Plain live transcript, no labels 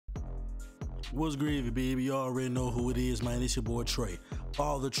What's gravy, baby? You already know who it is, man. It's your boy Trey.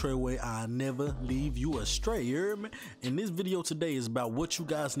 Follow the TrayWay. I never leave you astray. You hear me? And this video today is about what you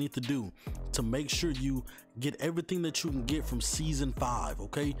guys need to do to make sure you get everything that you can get from season 5,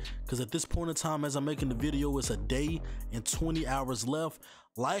 okay? Because at this point in time, as I'm making the video, it's a day and 20 hours left.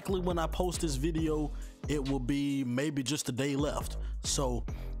 Likely when I post this video, it will be maybe just a day left. So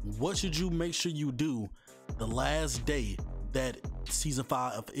what should you make sure you do the last day that season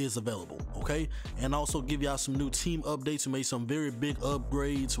 5 is available, okay? And also give y'all some new team updates. We made some very big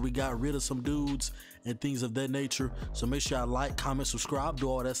upgrades. We got rid of some dudes and things of that nature. So make sure y'all like, comment, subscribe, do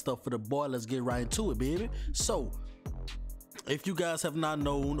all that stuff for the boy. Let's get right into it, baby. So if you guys have not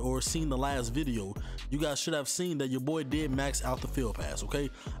known or seen the last video, you guys should have seen that your boy did max out the field pass, okay?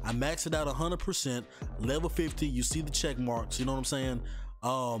 I maxed it out 100%, level 50. You see the check marks, you know what I'm saying?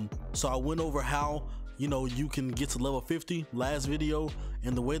 So I went over how, you know, you can get to level 50 last video,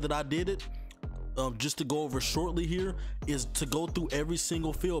 and the way that I did it, just to go over shortly here, is to go through every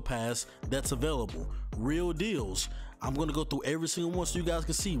single field pass that's available. Real deals. I'm gonna go through every single one so you guys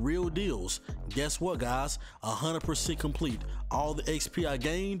can see real deals. Guess what, guys? 100% complete. All the XP I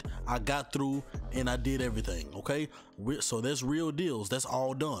gained, I got through and I did everything, okay? So that's real deals. That's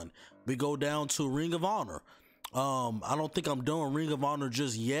all done. We go down to Ring of Honor. I don't think I'm done Ring of Honor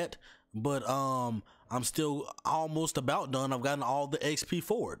just yet, but I'm still almost about done. I've gotten all the XP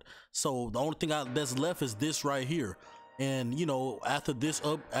for it. So the only thing that's left is this right here. And you know, after this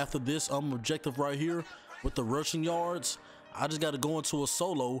objective right here with the rushing yards, I just got to go into a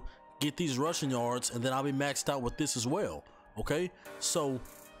solo, get these rushing yards, and then I'll be maxed out with this as well. Okay, so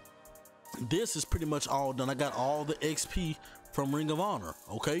this is pretty much all done. I got all the XP from Ring of Honor.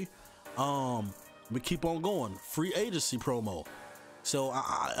 Okay, we keep on going. Free agency promo. So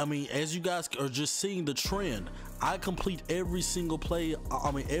I mean, as you guys are just seeing the trend, I complete every single play.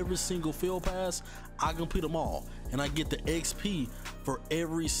 I mean, every single field pass, I complete them all, and I get the XP for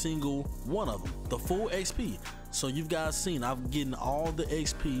every single one of them, the full XP. So you guys seen, I'm getting all the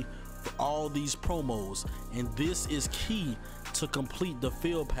XP for all these promos, and this is key to complete the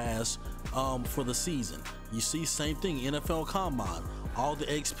field pass for the season. You see, same thing, NFL Combine, all the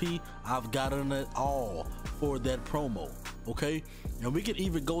XP, I've gotten it all for that promo. Okay, and we can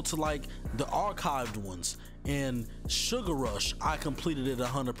even go to like the archived ones, and Sugar Rush, I completed it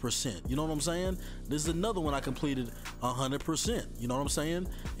 100%. You know what I'm saying? This is another one I completed 100%. You know what I'm saying?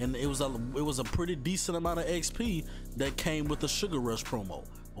 And it was a pretty decent amount of XP that came with the Sugar Rush promo.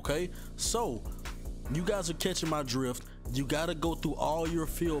 Okay, so you guys are catching my drift. You got to go through all your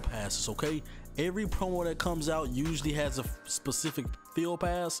field passes. Okay, every promo that comes out usually has a specific field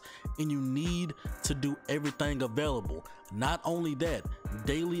pass, and you need to do everything available. Not only that,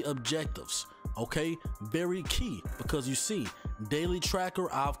 daily objectives, okay, very key, because you see, daily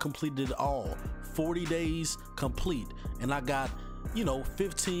tracker, I've completed it all, 40 days complete, and I got, you know,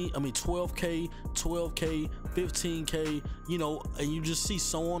 12k, 15k, you know, and you just see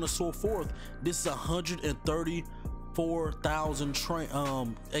so on and so forth. This is 134,000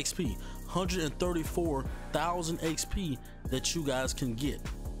 XP, 134,000 XP that you guys can get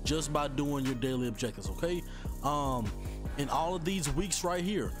just by doing your daily objectives. Okay, in all of these weeks right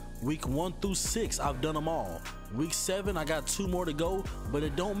here, week 1 through 6, I've done them all. Week 7, I got 2 more to go, but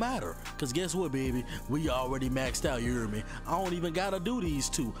it don't matter, because guess what, baby, we already maxed out. You hear me? I don't even gotta do these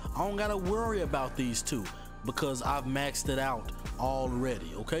 2. I don't gotta worry about these 2 because I've maxed it out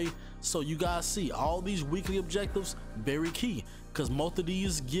already. Okay, so you guys see all these weekly objectives, very key, because most of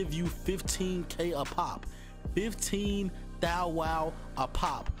these give you 15k a pop, 15 thou wow a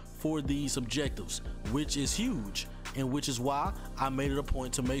pop for these objectives, which is huge, and which is why I made it a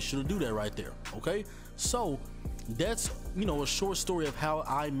point to make sure to do that right there. Okay, so that's, you know, a short story of how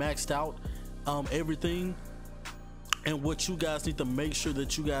I maxed out everything, and what you guys need to make sure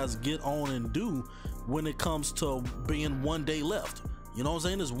that you guys get on and do when it comes to being 1 day left. You know what I'm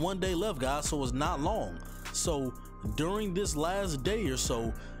saying? There's 1 day left, guys, so it's not long. So during this last day or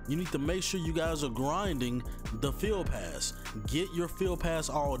so, you need to make sure you guys are grinding the field pass. Get your field pass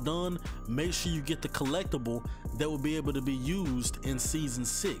all done. Make sure you get the collectible that will be able to be used in season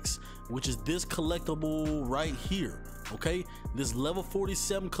 6, which is this collectible right here. Okay, this level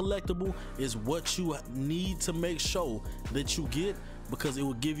 47 collectible is what you need to make sure that you get, because it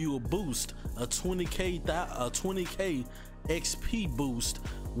will give you a boost, a 20k XP boost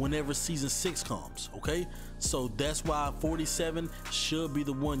whenever season 6 comes. Okay, so that's why 47 should be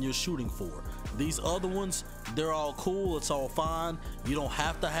the one you're shooting for. These other ones, they're all cool, it's all fine, you don't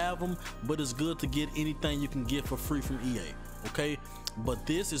have to have them, but it's good to get anything you can get for free from EA. Okay, but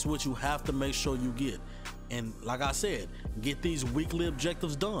this is what you have to make sure you get. And like I said, get these weekly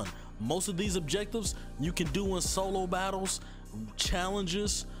objectives done. Most of these objectives you can do in solo battles,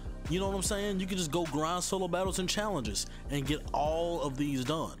 challenges. You know what I'm saying? You can just go grind solo battles and challenges and get all of these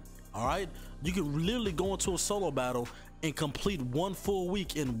done. All right, you can literally go into a solo battle and complete one full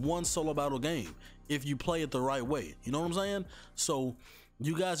week in one solo battle game if you play it the right way. You know what I'm saying? So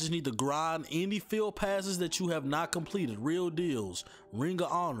you guys just need to grind any field passes that you have not completed, real deals, ring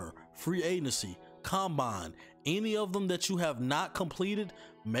of honor, free agency, combine, any of them that you have not completed.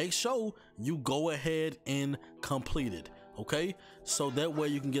 Make sure you go ahead and complete it. Okay, so that way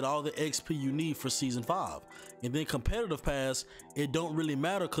you can get all the XP you need for season 5. And then competitive pass, it don't really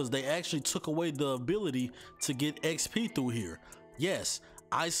matter because they actually took away the ability to get XP through here. Yes,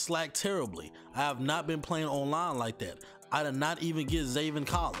 I slacked terribly. I have not been playing online like that. I did not even get Zaven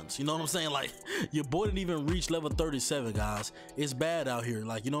Collins. You know what I'm saying? Like, your boy didn't even reach level 37, guys. It's bad out here.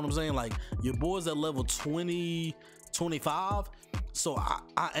 Like, you know what I'm saying? Like, your boy's at level 20, 25. So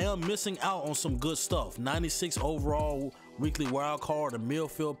I am missing out on some good stuff. 96 overall weekly wild card, a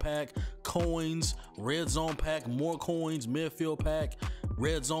midfield pack, coins, red zone pack, more coins, midfield pack,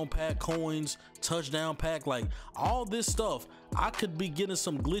 red zone pack, coins, touchdown pack. Like, all this stuff, I could be getting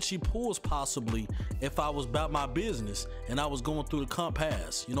some glitchy pulls possibly if I was about my business and I was going through the comp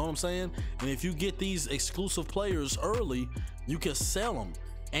pass. You know what I'm saying? And if you get these exclusive players early, you can sell them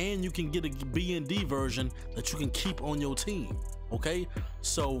and you can get a B&D version that you can keep on your team. Okay,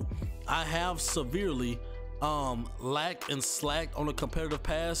 so I have severely lacked and slacked on the competitive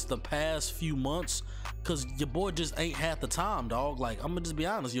pass the past few months because your boy just ain't had the time, dog. Like, I'm gonna just be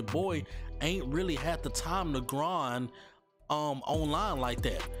honest, your boy ain't really had the time to grind online like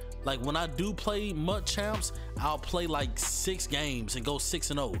that. Like, when I do play MUT champs, I'll play like 6 games and go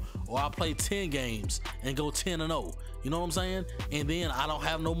 6-0, or I'll play 10 games and go 10-0. You know what I'm saying? And then I don't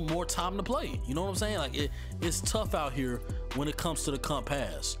have no more time to play. You know what I'm saying? Like, it's tough out here when it comes to the comp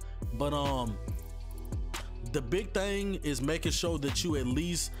pass. But the big thing is making sure that you at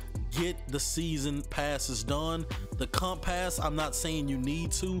least get the season passes done. The comp pass, I'm not saying you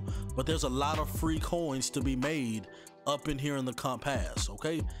need to, but there's a lot of free coins to be made up in here in the comp pass.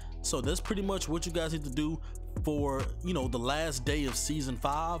 Okay, so that's pretty much what you guys need to do for, you know, the last day of season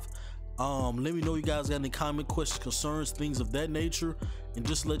 5. Let me know you guys got any comment, questions, concerns, things of that nature. And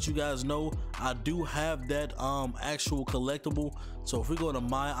just to let you guys know, I do have that actual collectible. So if we go to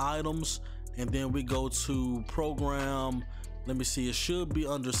my items and then we go to program, let me see, it should be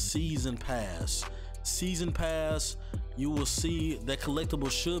under season pass. Season pass, you will see that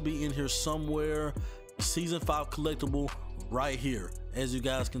collectible should be in here somewhere. Season 5 collectible right here, as you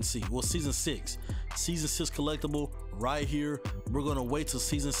guys can see. Well, season 6 collectible right here. We're gonna wait till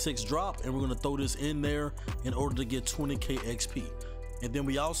season 6 drop and we're gonna throw this in there in order to get 20k XP. And then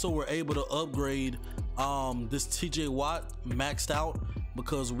we also were able to upgrade this TJ Watt maxed out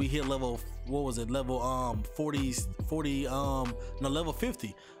because we hit level, what was it, level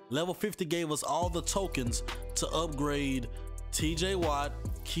 50. Level 50 gave us all the tokens to upgrade TJ Watt,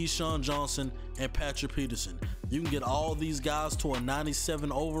 Keyshawn Johnson, and Patrick Peterson. You can get all these guys to a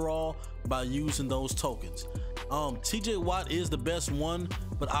 97 overall by using those tokens. TJ Watt is the best one,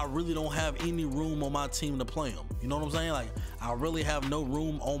 but I really don't have any room on my team to play him. You know what I'm saying? Like, I really have no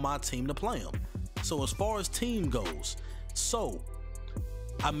room on my team to play him. So as far as team goes, so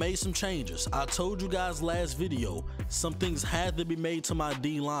I made some changes. I told you guys last video some things had to be made to my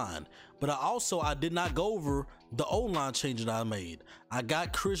D line, but I did not go over the O line changes I made. I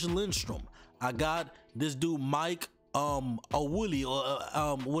got Chris Lindstrom. I got this dude Mike Oniwu,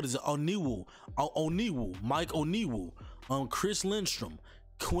 Mike Oniwu, Chris Lindstrom,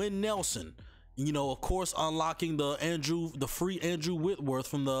 Quinn Nelson. You know, of course, unlocking the free Andrew Whitworth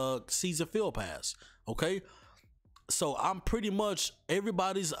from the season field pass. Okay, so I'm pretty much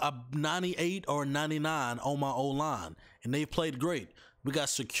everybody's a 98 or 99 on my O line, and they've played great. We got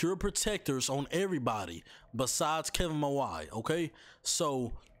secure protectors on everybody besides Kevin Mawai. Okay,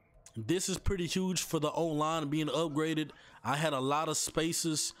 so this is pretty huge for the O-line being upgraded. I had a lot of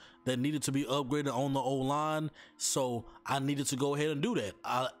spaces that needed to be upgraded on the O-line, so I needed to go ahead and do that.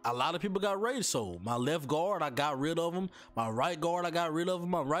 A lot of people got raised, so my left guard, I got rid of him. My right guard, I got rid of him.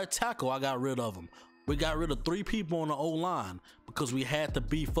 My right tackle, I got rid of him. We got rid of 3 people on the O-line because we had to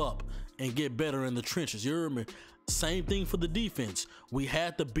beef up and get better in the trenches. You hear me? Same thing for the defense. We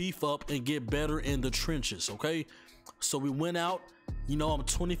had to beef up and get better in the trenches, okay? So we went out, you know, I'm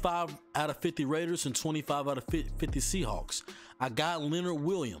 25 out of 50 Raiders and 25 out of 50 Seahawks. I got Leonard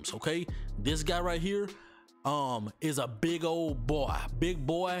Williams, okay? This guy right here is a big old boy. Big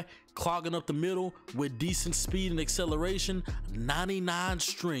boy, clogging up the middle with decent speed and acceleration, 99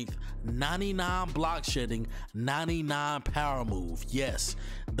 strength, 99 block shedding, 99 power move. Yes,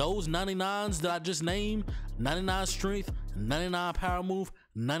 those 99s that I just named, 99 strength, 99 power move,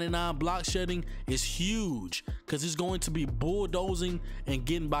 99 block shedding, is huge because he's going to be bulldozing and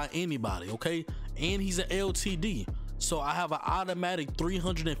getting by anybody, okay? And he's an LTD, so I have an automatic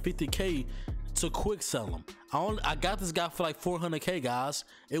 350k to quick sell him. I got this guy for like 400k, guys.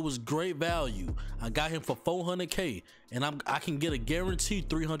 It was great value. I got him for 400k, and I can get a guaranteed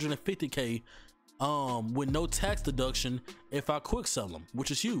 350k with no tax deduction if I quick sell him,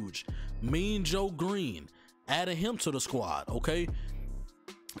 which is huge. Mean Joe Green, adding him to the squad, okay?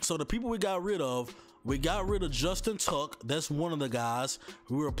 So the people we got rid of Justin Tuck. That's one of the guys.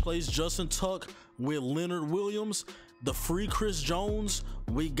 We replaced Justin Tuck with Leonard Williams. The free Chris Jones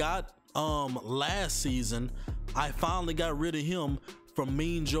we got last season, I finally got rid of him from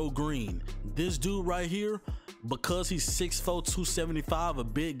Mean Joe Green. This dude right here, because he's 6'4", 275, a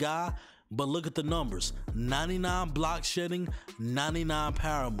big guy, but look at the numbers: 99 block shedding, 99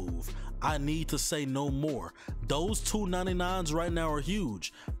 power move. I need to say no more. Those two 99s right now are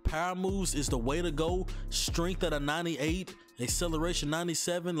huge. Power moves is the way to go. Strength at a 98, acceleration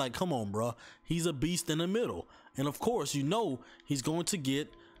 97. Like, come on, bro. He's a beast in the middle. And of course, you know he's going to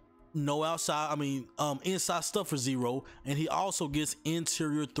get inside stuff for 0, and he also gets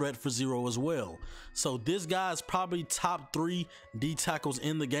interior threat for 0 as well. So this guy is probably top 3 D tackles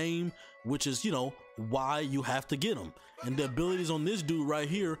in the game, which is, you know, why you have to get him. And the abilities on this dude right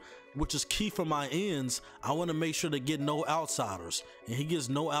here, which is key for my ends, I want to make sure to get no outsiders, and he gets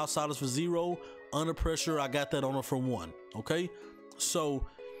no outsiders for 0. Under pressure, I got that on him for 1. Okay, so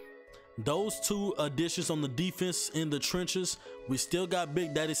those two additions on the defense in the trenches. We still got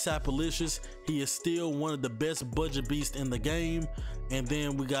Big Daddy Sapalicious. He is still one of the best budget beasts in the game. And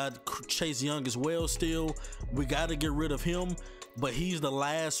then we got Chase Young as well. Still, we got to get rid of him, but he's the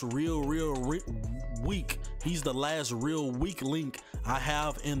last real weak. He's the last real weak link I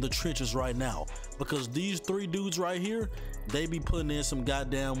have in the trenches right now, because these 3 dudes right here, they be putting in some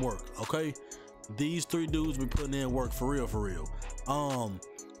goddamn work. Okay, these 3 dudes be putting in work for real.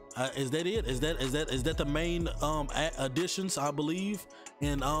 Is that it? Is that the main additions, I believe?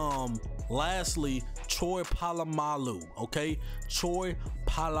 And lastly, Troy Polamalu. Okay, Troy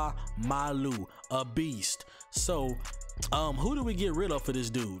Polamalu, a beast. So who do we get rid of for this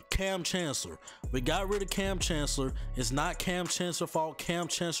dude? Cam Chancellor. We got rid of Cam Chancellor. It's not Cam Chancellor's fault. Cam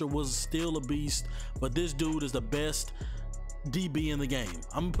Chancellor was still a beast, but this dude is the best DB in the game.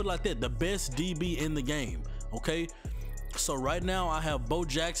 I'm gonna put it like that, the best DB in the game. Okay, so right now I have Bo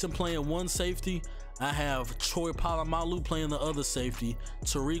Jackson playing 1 safety. I have Troy Polamalu playing the other safety,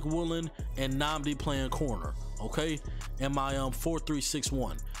 Tariq Woolen and Nnamdi playing corner. Okay, and my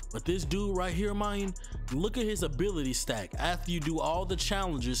 4-3-6-1. But this dude right here, mine, look at his ability stack. After you do all the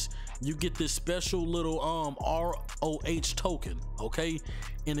challenges, you get this special little ROH token. Okay,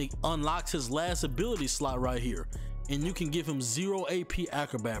 and it unlocks his last ability slot right here, and you can give him 0 AP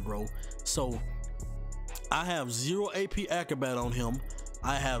acrobat, bro. So I have 0 AP acrobat on him.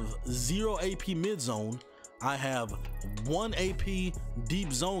 I have 0 AP mid zone. I have 1 AP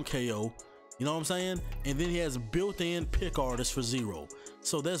deep zone KO. You know what I'm saying? And then he has built-in pick artist for 0.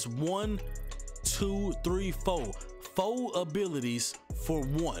 So that's 1, 2, 3, 4. 4 abilities for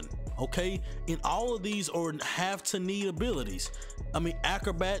 1. Okay, and all of these are have to need abilities. I mean,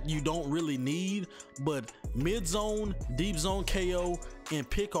 acrobat you don't really need, but mid zone, deep zone KO, and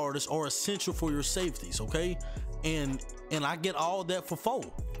pick artist are essential for your safeties. Okay, and I get all that for 4.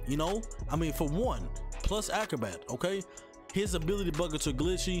 You know, I mean, for 1 plus acrobat. Okay, his ability buckets are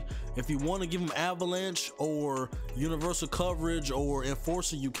glitchy. If you want to give him avalanche or universal coverage or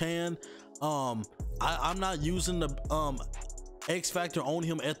enforcer, you can. I'm not using the X factor on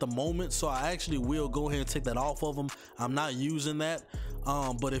him at the moment, so I actually will go ahead and take that off of him. I'm not using that,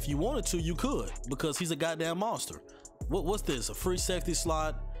 but if you wanted to, you could, because he's a goddamn monster. What's this? A free safety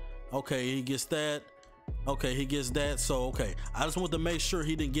slot? Okay, he gets that. Okay, he gets that. So okay, I just want to make sure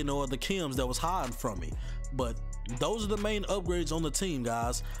he didn't get no other chems that was hiding from me. But those are the main upgrades on the team,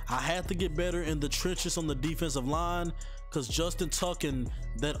 guys. I had to get better in the trenches on the defensive line, because Justin Tuck and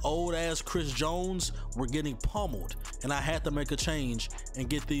that old ass Chris Jones were getting pummeled, and I had to make a change and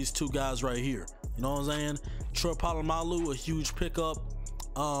get these 2 guys right here. You know what I'm saying? Troy Polamalu, a huge pickup.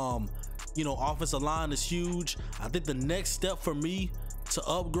 You know, offensive line is huge. I think the next step for me to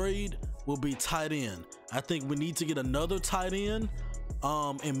upgrade will be tight end. I think we need to get another tight end,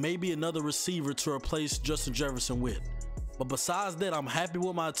 and maybe another receiver to replace Justin Jefferson with. But besides that, I'm happy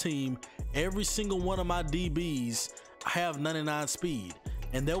with my team. Every single one of my DBs have 99 speed.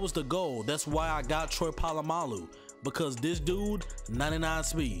 And that was the goal. That's why I got Troy Polamalu, because this dude, 99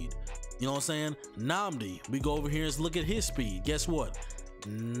 speed. You know what I'm saying? Namdi, we go over here and look at his speed. Guess what?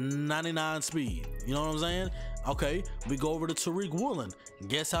 99 speed. You know what I'm saying? Okay, we go over to Tariq Woolen.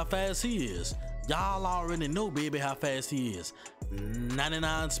 Guess how fast he is? Y'all already know, baby, how fast he is.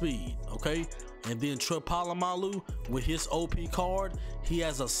 99 speed. Okay, and then Troy Polamalu with his OP card, he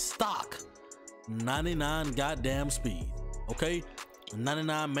has a stock 99 goddamn speed. Okay,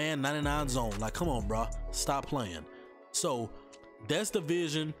 99 man, 99 zone. Like, come on, bro, stop playing. So that's the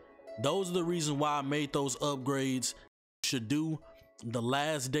vision. Those are the reasons why I made those upgrades. Should do. The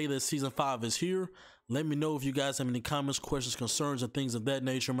last day that season 5 is here. Let me know if you guys have any comments, questions, concerns, and things of that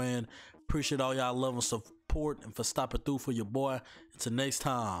nature, man. Appreciate all y'all love and support, and for stopping through for your boy. Until next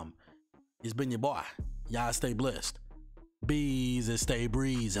time, it's been your boy. Y'all stay blessed. Bees and stay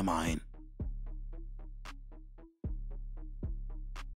breezy, mine.